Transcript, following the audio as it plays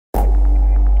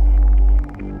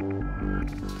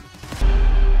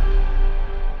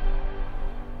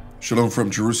Shalom from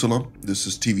Jerusalem. This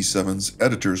is TV7's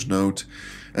Editor's Note,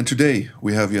 and today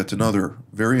we have yet another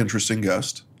very interesting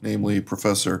guest, namely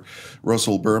Professor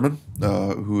Russel Berman,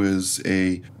 who is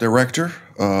a director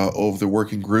of the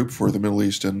Working Group for the Middle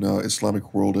East and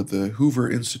Islamic World at the Hoover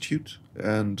Institute,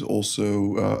 and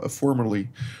also a formerly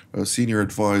senior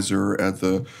advisor at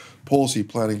the policy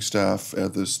planning staff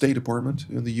at the State Department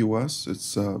in the U.S.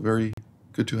 It's very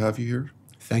good to have you here.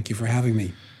 Thank you for having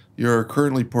me. You're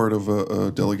currently part of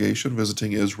a delegation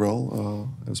visiting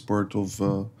Israel as part of,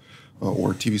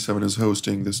 or TV7 is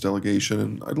hosting this delegation.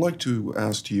 And I'd like to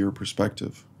ask your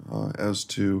perspective as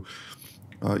to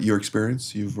your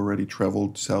experience. You've already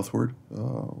traveled southward.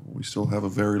 We still have a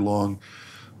very long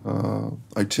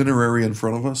itinerary in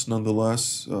front of us.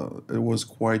 Nonetheless, it was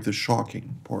quite the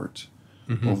shocking part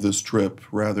of this trip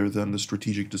rather than the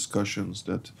strategic discussions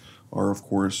that are, of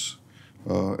course,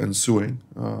 ensuing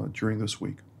during this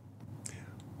week.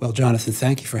 Well, Jonathan,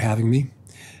 thank you for having me.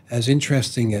 As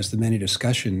interesting as the many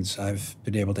discussions I've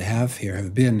been able to have here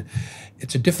have been,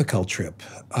 it's a difficult trip.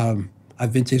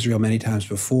 I've been to Israel many times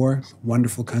before.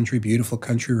 Wonderful country, beautiful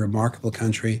country, remarkable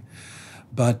country.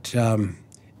 But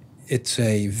it's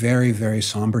a very, very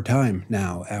somber time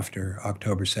now after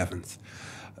October 7th.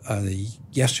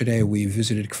 Yesterday we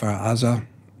visited Kfar Aza,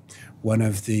 one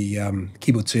of the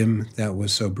kibbutzim that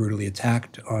was so brutally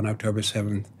attacked on October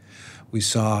 7th. We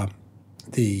saw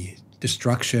the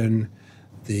destruction,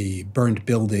 the burnt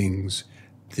buildings,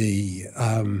 the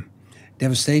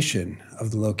devastation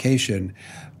of the location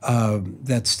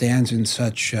that stands in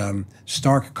such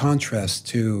stark contrast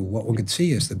to what one could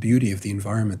see as the beauty of the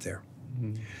environment there.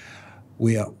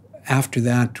 After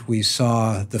that, we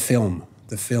saw the film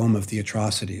of the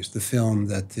atrocities, the film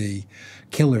that the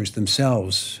killers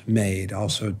themselves made,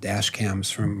 also dash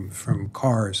cams from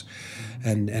cars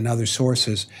and other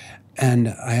sources. And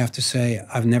I have to say,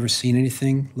 I've never seen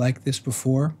anything like this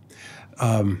before.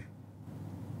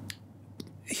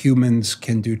 Humans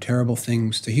can do terrible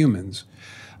things to humans.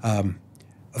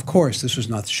 Of course, this was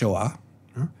not Shoah,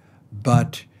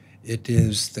 but it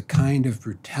is the kind of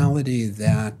brutality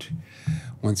that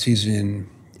one sees in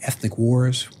ethnic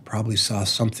wars. Probably saw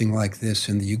something like this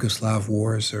in the Yugoslav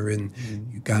wars or in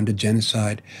Rwanda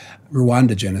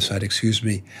genocide, excuse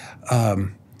me.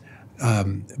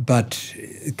 But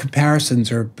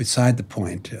comparisons are beside the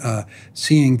point.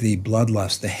 Seeing the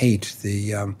bloodlust, the hate,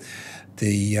 the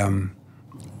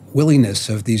willingness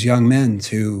of these young men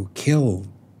to kill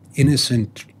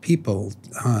innocent people,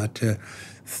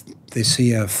 they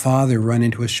see a father run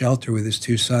into a shelter with his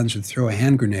two sons and throw a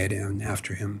hand grenade in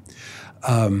after him,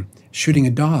 shooting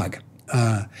a dog,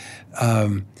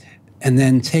 and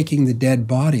then taking the dead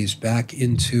bodies back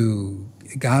into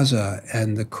Gaza,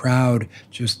 and the crowd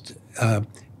just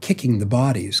kicking the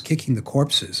bodies, kicking the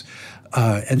corpses,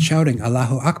 and shouting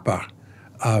Allahu Akbar.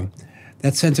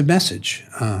 That sends a message,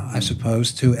 I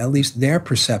suppose, to at least their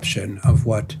perception of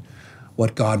what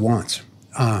God wants.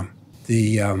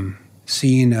 The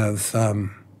scene of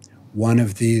one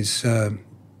of these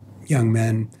young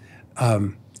men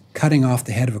cutting off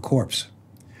the head of a corpse.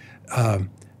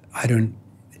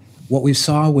 What we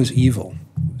saw was evil.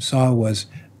 Saw was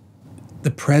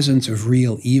the presence of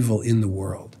real evil in the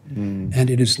world. And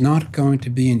it is not going to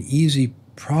be an easy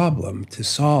problem to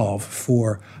solve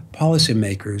for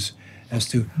policymakers as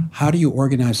to how do you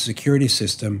organize a security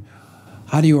system,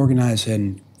 how do you organize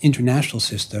an international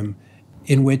system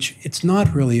in which it's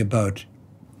not really about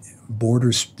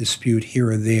border dispute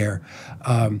here or there.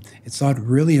 It's not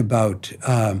really about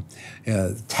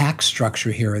tax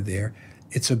structure here or there.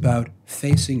 It's about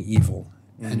facing evil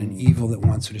and an evil that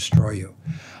wants to destroy you.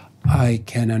 I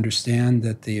can understand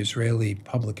that the Israeli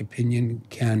public opinion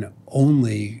can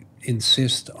only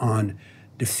insist on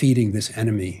defeating this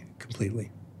enemy completely.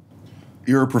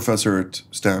 You're a professor at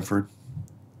Stanford,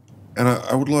 and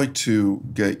I would like to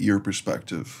get your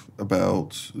perspective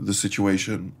about the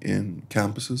situation in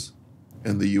campuses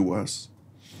in the U.S.,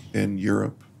 in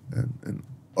Europe, and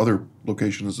other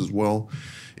locations as well,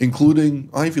 including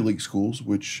Ivy League schools,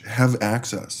 which have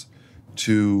access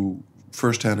to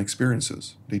firsthand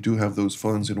experiences. They do have those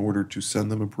funds in order to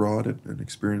send them abroad and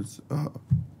experience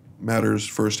matters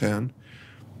firsthand.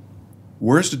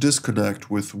 Where's the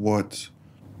disconnect with what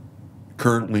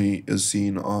currently is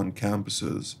seen on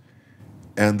campuses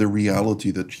and the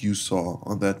reality that you saw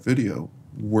on that video?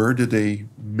 Where did they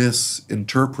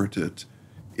misinterpret it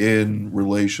in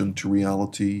relation to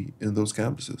reality in those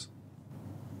campuses?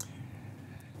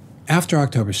 After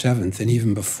October 7th, and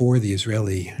even before the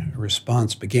Israeli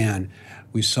response began,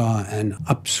 we saw an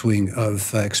upswing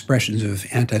of expressions of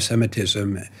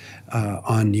anti-Semitism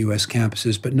on U.S.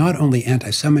 campuses, but not only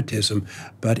anti-Semitism,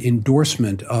 but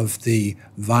endorsement of the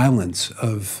violence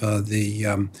of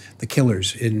the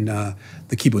killers in the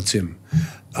kibbutzim.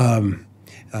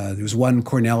 There was one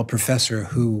Cornell professor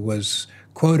who was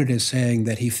quoted as saying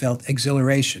that he felt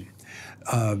exhilaration.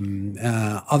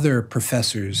 Other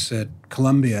professors at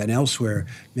Columbia and elsewhere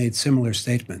made similar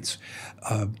statements.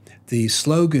 The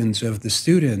slogans of the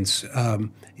students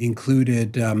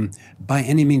included by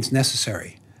any means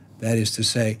necessary. That is to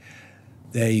say,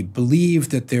 they believe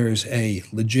that there's a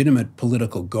legitimate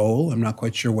political goal. I'm not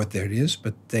quite sure what that is,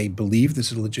 but they believe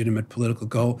this is a legitimate political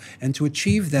goal. And to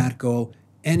achieve that goal,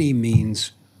 any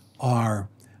means are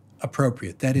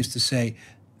appropriate. That is to say,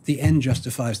 the end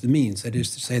justifies the means. That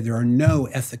is to say, there are no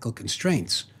ethical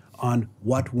constraints on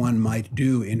what one might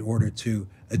do in order to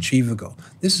achieve a goal.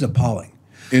 This is appalling.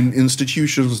 In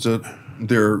institutions, that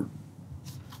their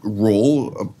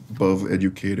role above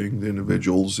educating the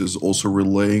individuals is also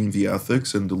relaying the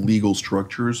ethics and the legal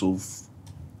structures of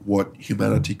what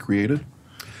humanity created?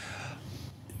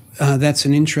 That's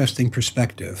an interesting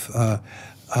perspective.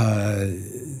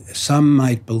 Some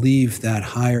might believe that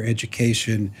higher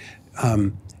education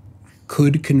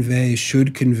could convey,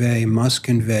 should convey, must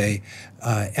convey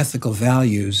ethical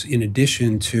values in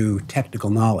addition to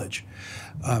technical knowledge.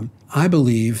 I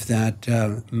believe that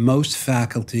most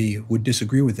faculty would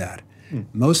disagree with that.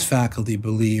 Most faculty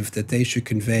believe that they should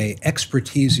convey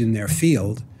expertise in their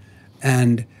field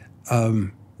and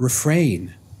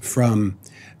refrain from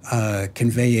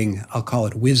conveying, I'll call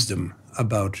it wisdom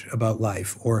about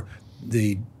life, or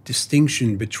the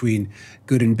distinction between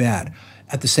good and bad.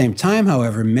 At the same time,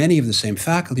 however, many of the same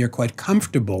faculty are quite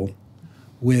comfortable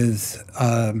with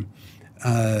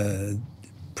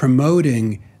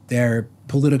promoting their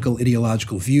political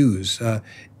ideological views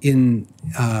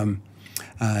inside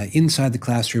the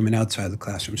classroom and outside the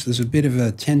classroom. So there's a bit of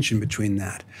a tension between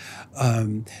that.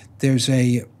 There's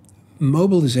a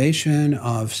mobilization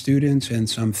of students and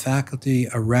some faculty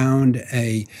around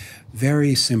a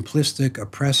very simplistic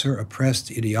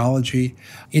oppressor-oppressed ideology.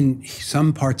 In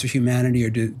some parts of humanity are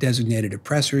designated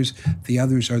oppressors, the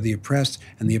others are the oppressed,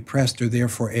 and the oppressed are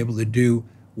therefore able to do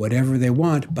whatever they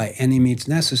want by any means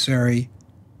necessary,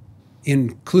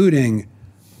 including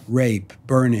rape,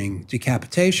 burning,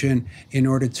 decapitation, in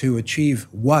order to achieve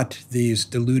what these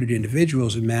deluded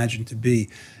individuals imagine to be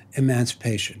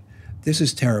emancipation. This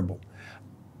is terrible.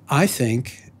 I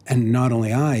think, and not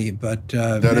only I, but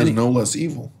that is no less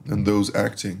evil than those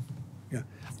acting. Yeah,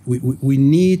 we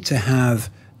need to have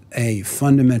a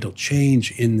fundamental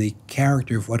change in the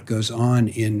character of what goes on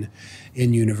in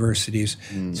universities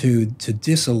to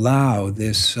disallow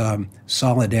this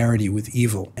solidarity with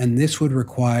evil. And this would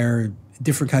require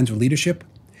different kinds of leadership.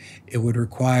 It would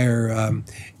require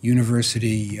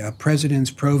university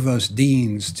presidents, provosts,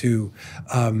 deans to,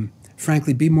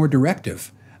 frankly, be more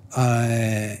directive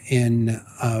in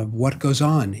what goes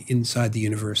on inside the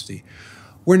university.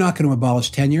 We're not going to abolish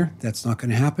tenure. That's not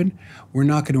going to happen. We're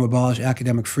not going to abolish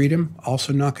academic freedom.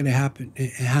 Also not going to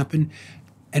happen.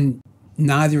 And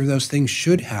neither of those things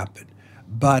should happen.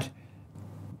 But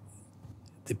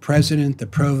the president, the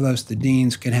provost, the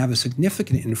deans can have a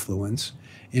significant influence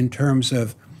in terms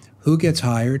of who gets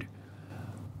hired,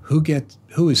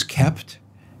 who is kept,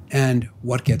 and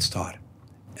what gets taught.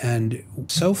 And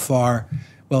so far,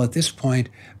 well, at this point,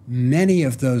 many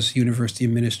of those university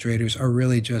administrators are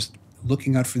really just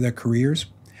looking out for their careers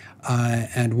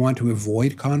and want to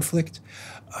avoid conflict.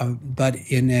 But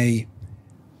in a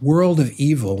world of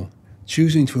evil,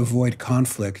 choosing to avoid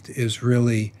conflict is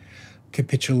really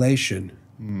capitulation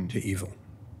to evil.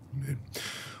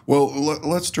 Well,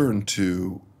 let's turn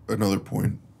to another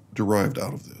point derived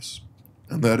out of this,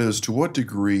 and that is, to what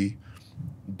degree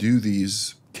do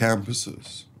these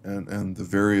campuses and the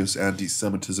various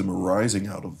anti-Semitism arising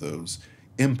out of those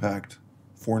impact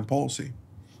foreign policy?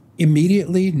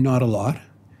 Immediately, not a lot.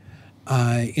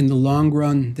 In the long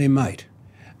run, they might,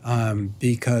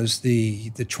 because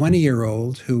the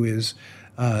 20-year-old who is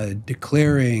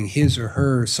declaring his or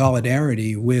her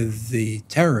solidarity with the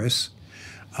terrorists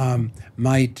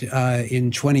might,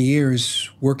 in 20 years,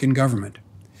 work in government.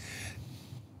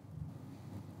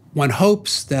 One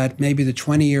hopes that maybe the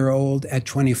 20-year-old at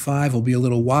 25 will be a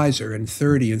little wiser, and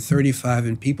 30 and 35,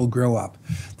 and people grow up.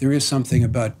 There is something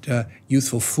about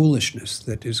youthful foolishness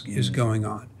that is going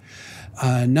on.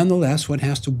 Nonetheless, one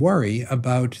has to worry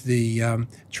about the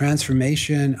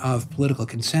transformation of political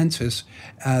consensus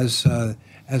as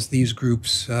these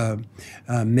groups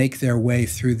make their way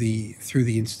through the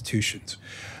institutions.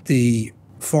 The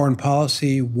foreign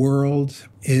policy world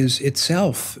is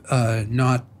itself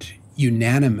not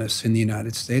unanimous in the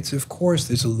United States. Of course,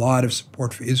 there's a lot of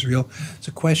support for Israel. It's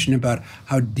a question about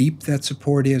how deep that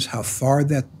support is, how far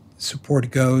that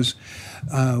support goes.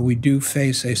 We do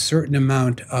face a certain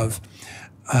amount of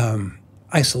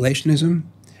isolationism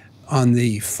on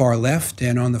the far left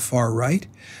and on the far right.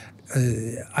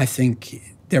 I think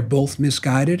they're both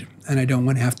misguided, and I don't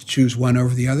want to have to choose one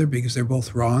over the other because they're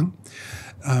both wrong.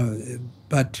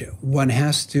 But one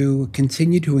has to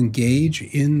continue to engage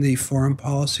in the foreign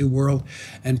policy world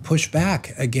and push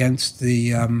back against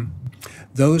the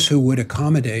those who would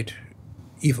accommodate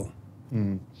evil.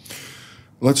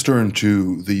 Let's turn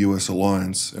to the U.S.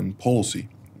 alliance and policy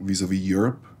vis-a-vis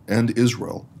Europe and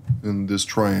Israel in this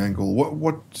triangle.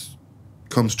 What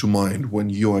comes to mind when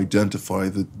you identify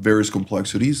the various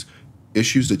complexities,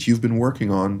 issues that you've been working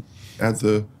on at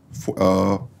the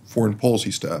foreign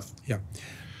policy staff? Yeah.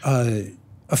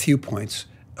 A few points.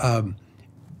 I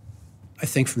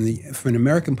think from an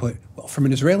American point, well, from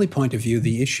an Israeli point of view,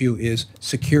 the issue is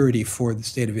security for the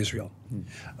state of Israel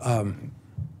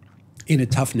in a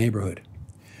tough neighborhood.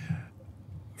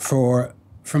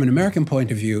 From an American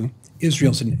point of view,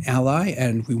 Israel's an ally,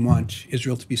 and we want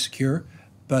Israel to be secure.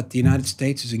 But the United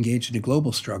States is engaged in a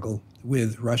global struggle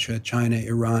with Russia, China,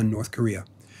 Iran, North Korea.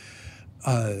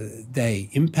 They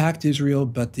impact Israel,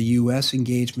 but the U.S.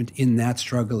 engagement in that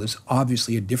struggle is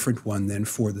obviously a different one than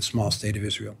for the small state of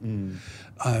Israel.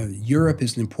 Europe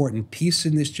is an important piece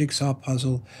in this jigsaw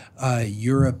puzzle.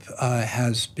 Europe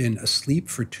has been asleep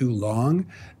for too long,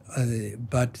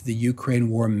 but the Ukraine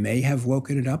war may have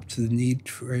woken it up to the need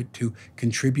for it to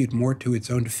contribute more to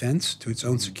its own defense, to its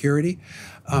own security.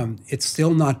 It's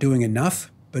still not doing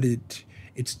enough, but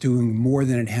it's doing more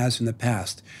than it has in the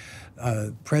past.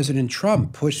 President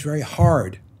Trump pushed very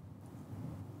hard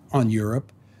on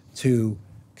Europe to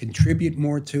contribute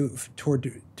more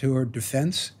toward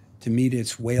defense, to meet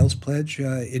its Wales pledge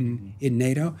in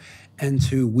NATO, and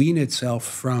to wean itself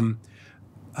from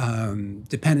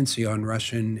dependency on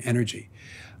Russian energy.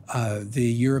 The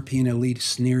European elite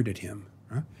sneered at him.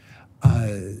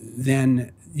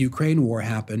 Then the Ukraine war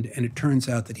happened, and it turns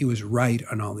out that he was right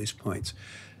on all these points.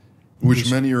 Which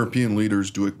many European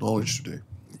leaders do acknowledge today.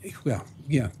 Well,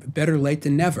 yeah, better late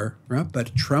than never, right?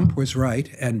 But Trump was right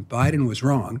and Biden was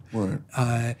wrong.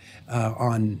 Right.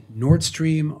 On Nord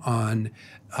Stream, on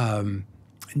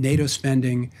NATO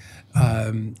spending,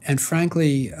 and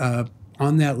frankly,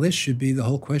 on that list should be the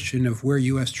whole question of where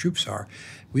U.S. troops are.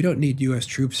 We don't need U.S.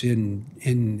 troops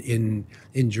in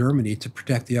Germany to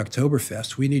protect the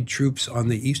Oktoberfest. We need troops on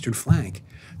the eastern flank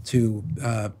to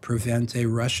prevent a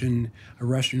Russian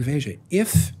invasion.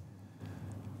 If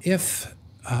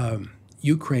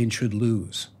Ukraine should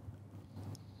lose,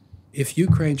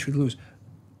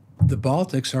 the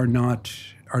Baltics are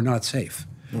not safe.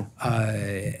 No.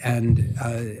 And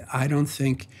I don't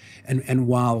think, and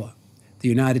while the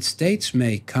United States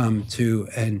may come to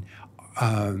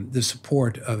the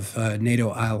support of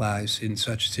NATO allies in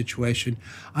such a situation,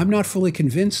 I'm not fully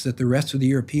convinced that the rest of the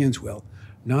Europeans will.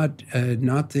 Not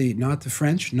the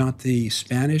French, not the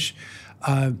Spanish.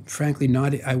 Frankly,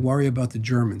 I worry about the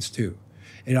Germans too.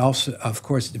 It also, of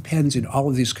course, depends in all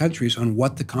of these countries on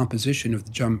what the composition of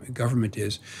the government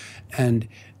is. And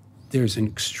there's an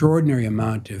extraordinary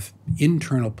amount of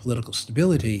internal political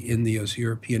stability in those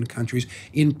European countries,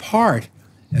 in part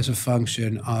as a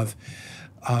function of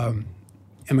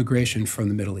immigration from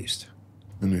the Middle East.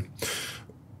 Indeed.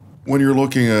 When you're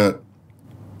looking at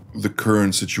the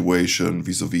current situation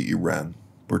vis-a-vis Iran,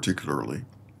 particularly,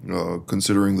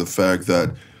 considering the fact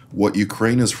that what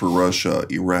Ukraine is for Russia,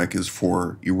 Iraq is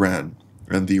for Iran,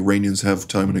 and the Iranians have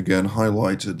time and again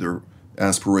highlighted their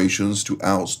aspirations to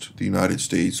oust the United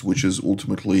States, which is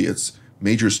ultimately its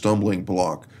major stumbling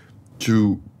block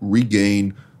to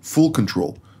regain full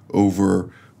control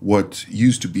over what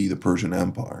used to be the Persian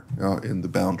Empire in the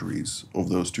boundaries of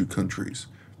those two countries.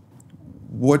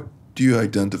 What do you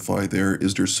identify there?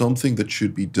 Is there something that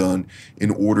should be done in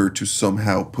order to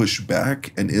somehow push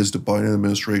back? And is the Biden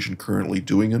administration currently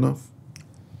doing enough?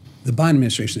 The Biden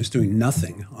administration is doing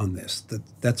nothing on this.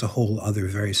 That's a whole other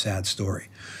very sad story.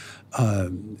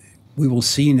 We will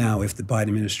see now if the Biden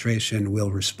administration will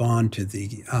respond to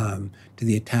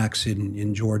the attacks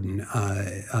in Jordan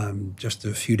just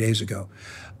a few days ago.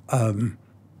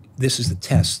 This is the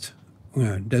test.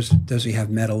 Does he have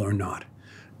mettle or not?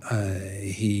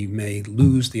 He may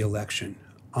lose the election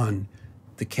on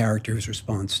the character of his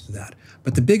response to that.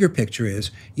 But the bigger picture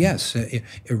is, yes,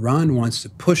 Iran wants to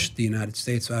push the United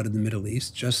States out of the Middle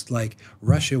East, just like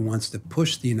Russia wants to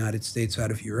push the United States out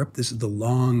of Europe. This is the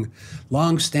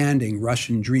long-standing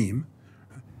Russian dream.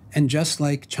 And just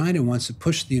like China wants to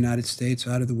push the United States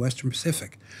out of the Western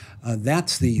Pacific.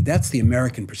 That's the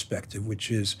American perspective,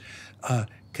 which is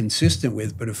consistent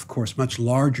with, but of course much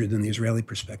larger than the Israeli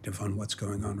perspective on what's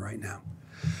going on right now.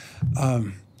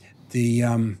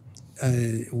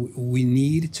 We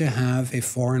need to have a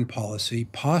foreign policy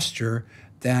posture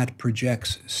that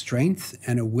projects strength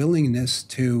and a willingness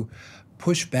to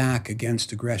push back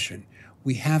against aggression.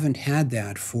 We haven't had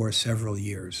that for several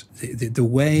years. The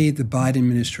way the Biden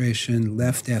administration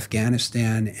left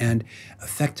Afghanistan and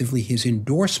effectively his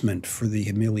endorsement for the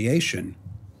humiliation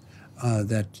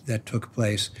that took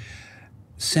place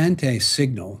sent a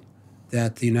signal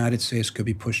that the United States could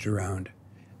be pushed around.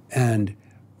 And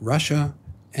Russia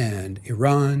and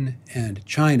Iran and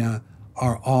China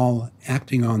are all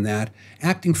acting on that,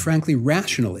 acting frankly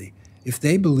rationally. If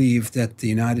they believe that the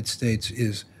United States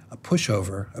is a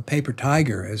pushover, a paper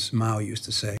tiger, as Mao used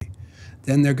to say,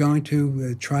 then they're going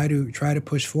to try to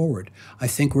push forward. I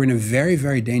think we're in a very,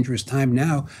 very dangerous time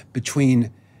now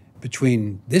between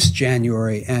this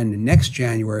January and next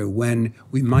January, when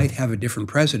we might have a different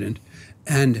president,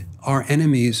 and our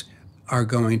enemies are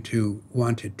going to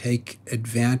want to take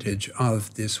advantage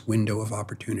of this window of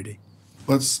opportunity.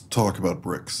 Let's talk about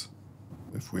BRICS,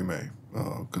 if we may,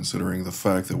 considering the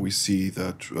fact that we see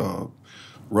that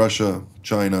Russia,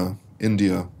 China,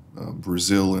 India,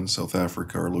 Brazil, and South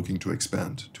Africa are looking to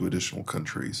expand to additional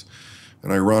countries.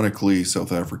 And ironically,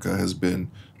 South Africa has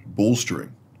been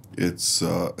bolstering its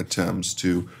attempts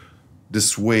to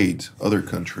dissuade other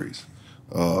countries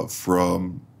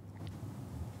from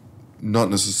not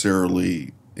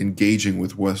necessarily engaging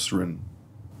with Western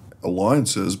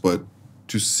alliances, but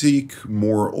to seek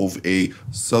more of a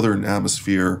Southern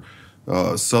Hemisphere,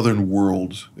 Southern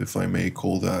world, if I may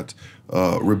call that,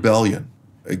 rebellion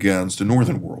against the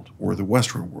Northern world or the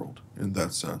Western world in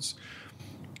that sense.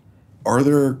 Are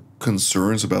there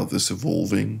concerns about this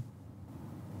evolving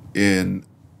in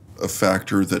a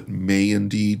factor that may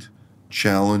indeed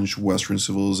challenge Western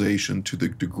civilization to the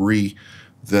degree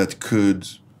that could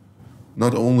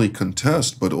not only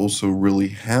contest but also really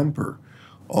hamper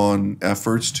on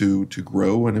efforts to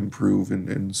grow and improve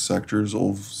in sectors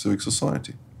of civic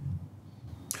society?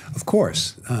 Of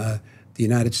course, the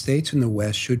United States and the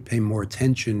West should pay more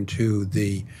attention to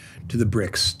the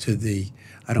BRICS, to the,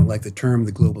 I don't like the term,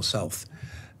 the global South.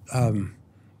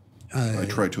 I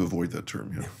try to avoid that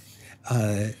term, yeah.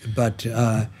 But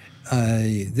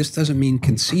this doesn't mean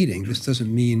conceding. This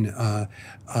doesn't mean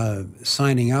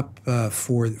signing up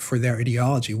for their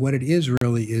ideology. What it is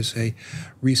really is a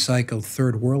recycled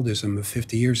third worldism of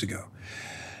 50 years ago.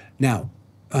 Now,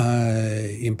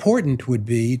 important would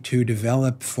be to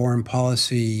develop foreign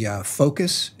policy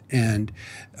focus and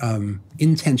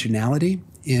intentionality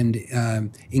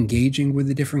in engaging with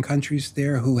the different countries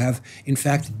there who have, in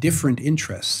fact, different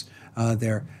interests.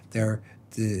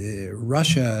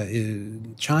 Russia,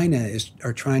 China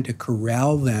are trying to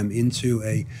corral them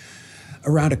into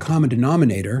around a common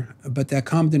denominator, but that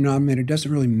common denominator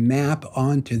doesn't really map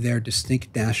onto their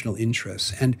distinct national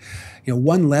interests. And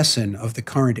one lesson of the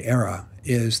current era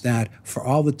is that for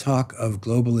all the talk of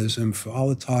globalism, for all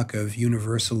the talk of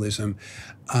universalism,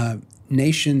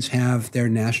 nations have their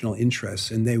national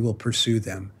interests and they will pursue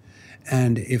them.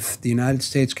 And if the United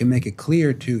States can make it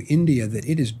clear to India that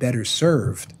it is better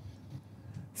served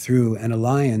through an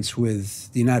alliance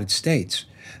with the United States,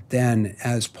 then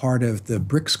as part of the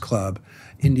BRICS club,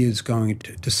 India is going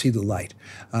to see the light.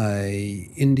 Some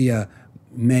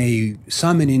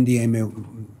in India may,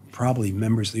 probably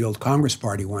members of the old Congress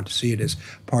Party, want to see it as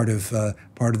part of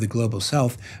the global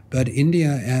South, but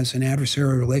India has an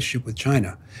adversarial relationship with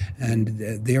China, and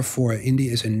therefore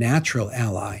India is a natural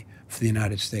ally for the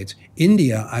United States.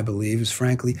 India, I believe, is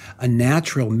frankly a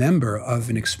natural member of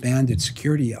an expanded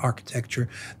security architecture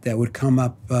that would come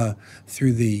up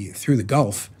through the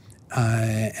Gulf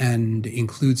and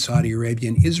include Saudi Arabia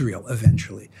and Israel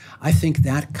eventually. I think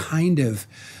that kind of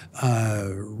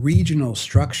regional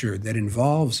structure that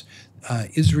involves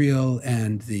Israel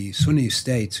and the Sunni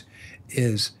states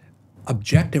is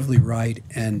objectively right,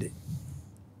 and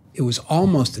it was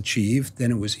almost achieved,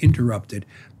 then it was interrupted,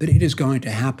 but it is going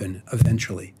to happen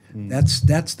eventually. That's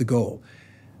the goal.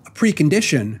 A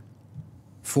precondition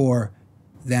for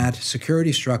that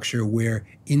security structure where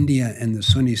India and the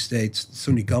Sunni states, the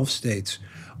Sunni Gulf states,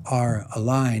 are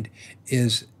aligned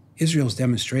is Israel's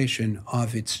demonstration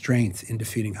of its strength in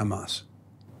defeating Hamas.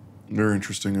 Very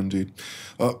interesting indeed.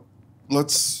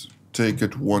 Let's take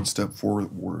it one step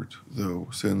forward, though,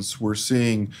 since we're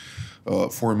seeing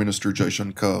Foreign Minister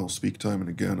Jaishankar speak time and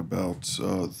again about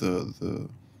the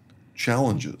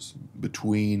challenges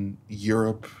between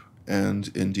Europe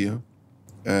and India,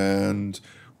 and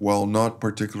while not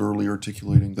particularly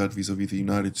articulating that vis-a-vis the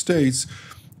United States,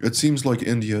 it seems like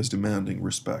India is demanding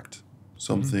respect,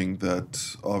 something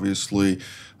that obviously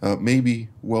may be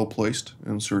well placed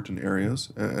in certain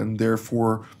areas, and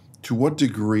therefore, to what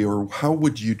degree or how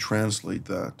would you translate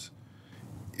that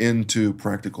into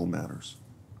practical matters?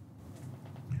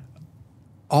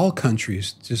 All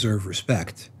countries deserve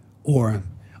respect, or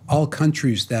all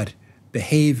countries that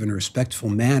behave in a respectful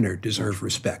manner deserve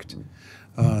respect.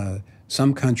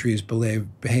 Some countries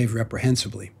behave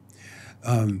reprehensibly.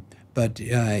 But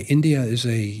India is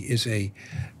a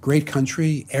great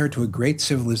country, heir to a great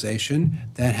civilization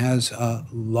that has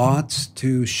lots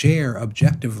to share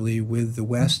objectively with the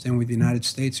West and with the United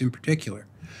States in particular.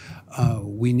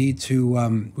 We need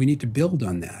to build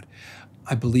on that.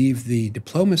 I believe the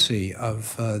diplomacy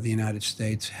of the United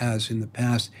States has in the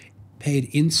past paid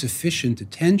insufficient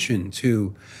attention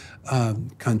to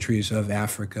countries of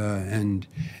Africa and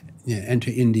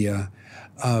to India.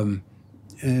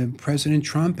 President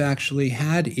Trump actually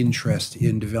had interest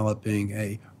in developing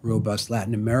a robust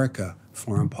Latin America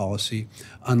foreign policy,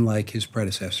 unlike his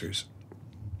predecessors.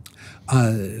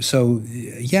 So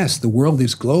yes, the world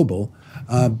is global,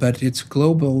 but it's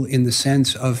global in the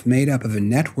sense of made up of a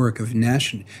network of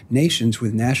nations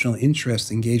with national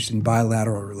interests engaged in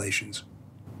bilateral relations.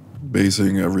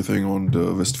 Basing everything on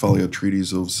the Westphalia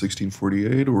Treaties of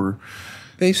 1648, or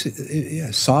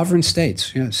sovereign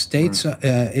states. States.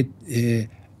 Right.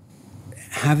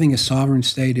 Having a sovereign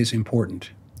state is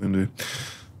important. Indeed.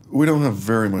 We don't have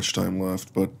very much time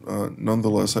left, but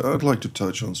nonetheless, I'd like to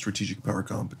touch on strategic power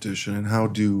competition and how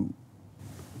do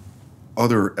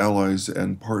other allies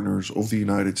and partners of the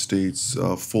United States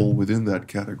fall within that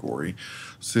category.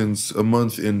 Since a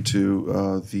month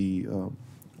into the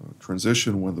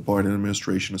transition, when the Biden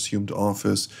administration assumed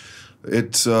office,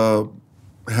 it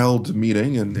held a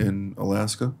meeting in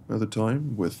Alaska at the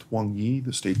time with Wang Yi,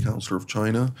 the state counselor of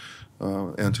China.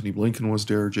 Antony Blinken was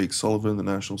there, Jake Sullivan, the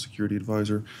national security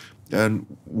advisor. And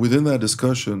within that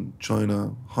discussion,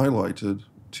 China highlighted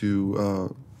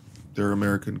to their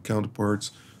American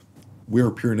counterparts, we are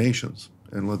peer nations,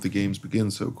 and let the games begin,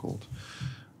 so-called.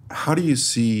 How do you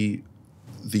see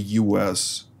the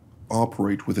U.S.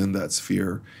 operate within that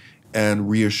sphere and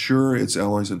reassure its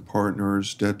allies and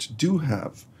partners that do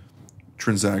have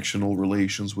transactional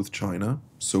relations with China,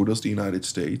 so does the United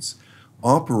States,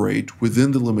 operate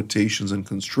within the limitations and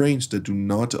constraints that do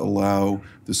not allow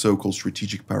the so-called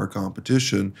strategic power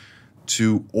competition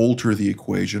to alter the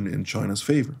equation in China's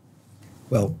favor?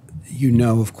 Well, you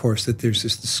know, of course, that there's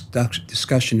this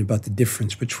discussion about the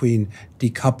difference between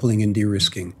decoupling and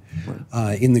de-risking.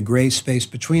 Right. In the gray space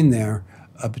between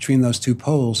those two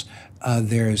poles,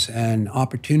 there's an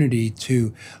opportunity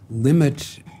to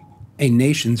limit a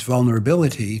nation's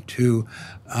vulnerability to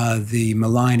the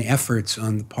malign efforts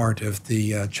on the part of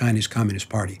the Chinese Communist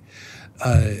Party.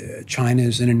 China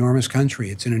is an enormous country.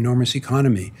 It's an enormous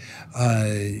economy.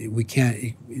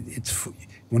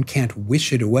 One can't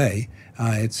wish it away.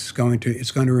 It's going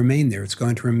to remain there. It's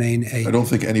going to remain a. I don't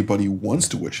think anybody wants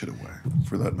to wish it away,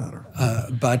 for that matter.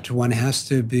 But one has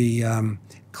to be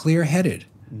clear-headed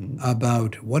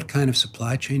about what kind of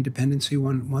supply chain dependency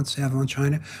one wants to have on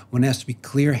China. One has to be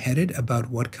clear-headed about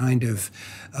what kind of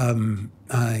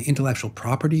intellectual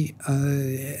property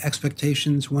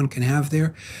expectations one can have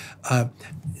there.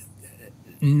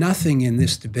 Nothing in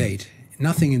this debate,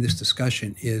 nothing in this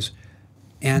discussion is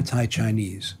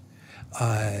anti-Chinese.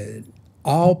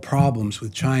 All problems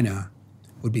with China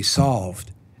would be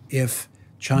solved if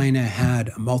China had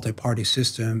a multi-party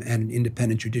system and an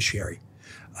independent judiciary.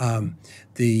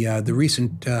 The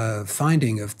recent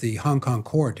finding of the Hong Kong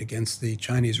court against the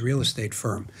Chinese real estate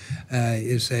firm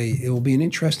it will be an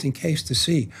interesting case to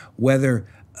see whether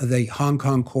the Hong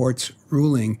Kong court's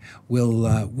ruling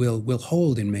will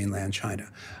hold in mainland China.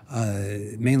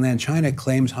 Mainland China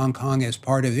claims Hong Kong as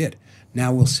part of it.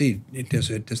 Now we'll see.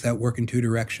 Does that work in two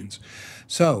directions?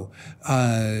 So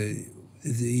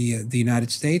the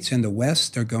United States and the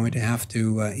West are going to have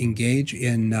to engage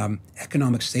in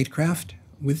economic statecraft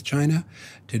with China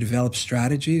to develop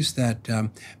strategies that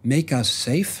make us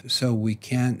safe, so we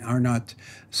are not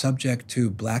subject to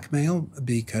blackmail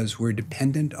because we're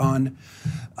dependent on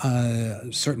a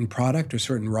certain product or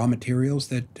certain raw materials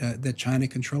that China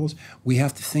controls. We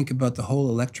have to think about the whole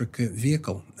electric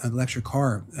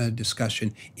car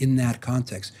discussion in that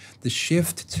context. The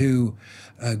shift to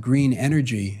green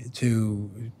energy,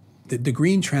 to the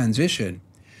green transition,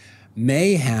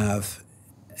 may have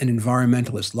an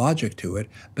environmentalist logic to it,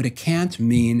 but it can't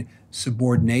mean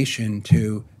subordination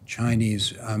to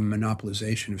Chinese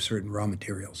monopolization of certain raw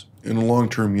materials? In the long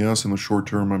term, yes. In the short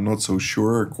term, I'm not so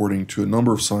sure. According to a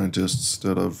number of scientists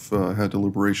that I've had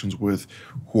deliberations with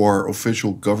who are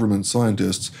official government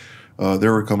scientists,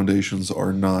 their recommendations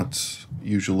are not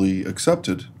usually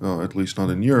accepted, at least not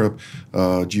in Europe,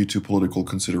 due to political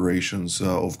considerations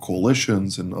of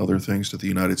coalitions and other things that the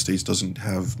United States doesn't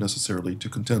have necessarily to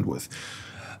contend with.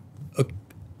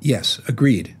 Yes,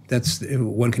 agreed. That's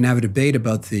one can have a debate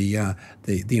about the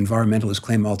environmentalist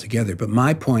claim altogether. But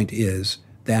my point is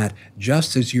that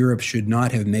just as Europe should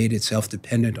not have made itself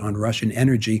dependent on Russian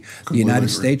energy, the United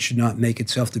States should not make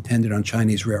itself dependent on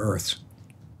Chinese rare earths.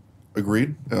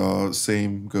 Agreed.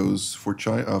 Same goes for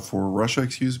Russia,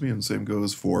 and same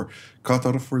goes for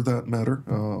Qatar, for that matter,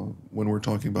 when we're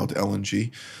talking about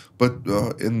LNG. But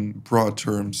in broad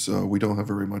terms, we don't have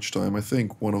very much time. I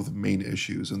think one of the main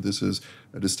issues, and this is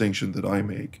a distinction that I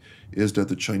make, is that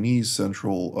the Chinese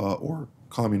Central or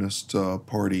Communist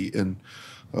Party in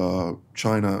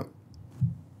China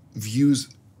views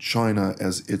China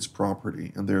as its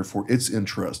property, and therefore its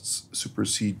interests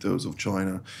supersede those of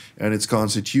China. And its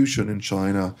constitution in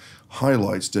China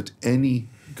highlights that any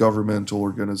governmental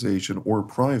organization or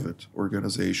private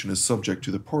organization is subject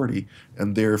to the party,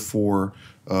 and therefore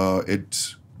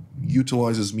it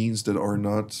utilizes means that are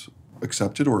not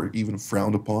accepted or even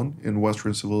frowned upon in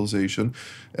Western civilization.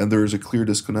 And there is a clear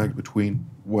disconnect between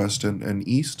West and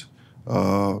East,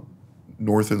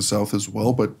 North and South as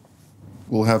well, but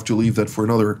we'll have to leave that for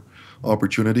another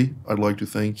opportunity. I'd like to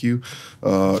thank you,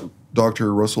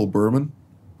 Dr. Russel Berman.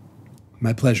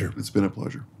 My pleasure. It's been a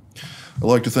pleasure. I'd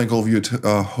like to thank all of you at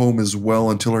home as well.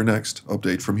 Until our next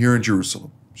update from here in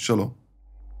Jerusalem. Shalom.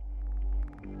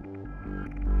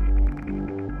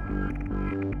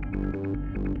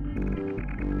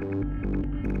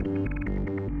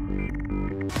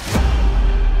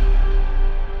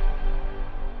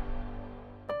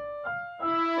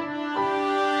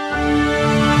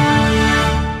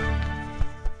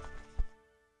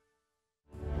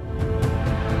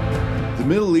 The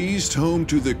Middle East, home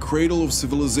to the cradle of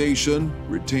civilization,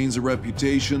 retains a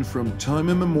reputation from time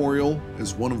immemorial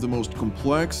as one of the most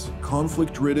complex,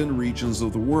 conflict-ridden regions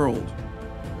of the world.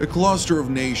 A cluster of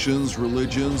nations,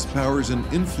 religions, powers, and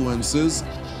influences,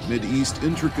 Mideast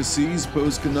intricacies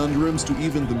pose conundrums to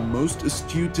even the most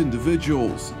astute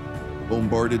individuals.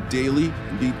 Bombarded daily,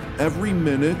 indeed every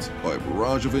minute, by a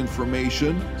barrage of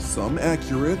information, some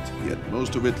accurate, yet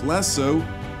most of it less so,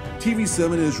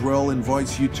 TV7 Israel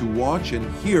invites you to watch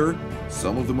and hear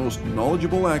some of the most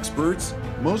knowledgeable experts,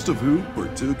 most of whom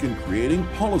partook in creating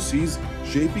policies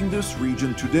shaping this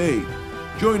region today.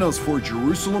 Join us for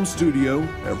Jerusalem Studio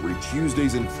every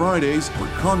Tuesdays and Fridays for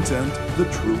content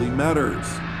that truly matters.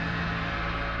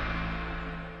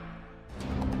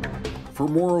 For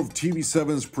more of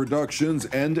TV7's productions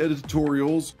and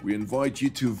editorials, we invite you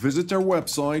to visit our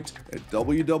website at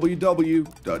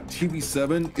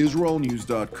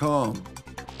www.tv7israelnews.com.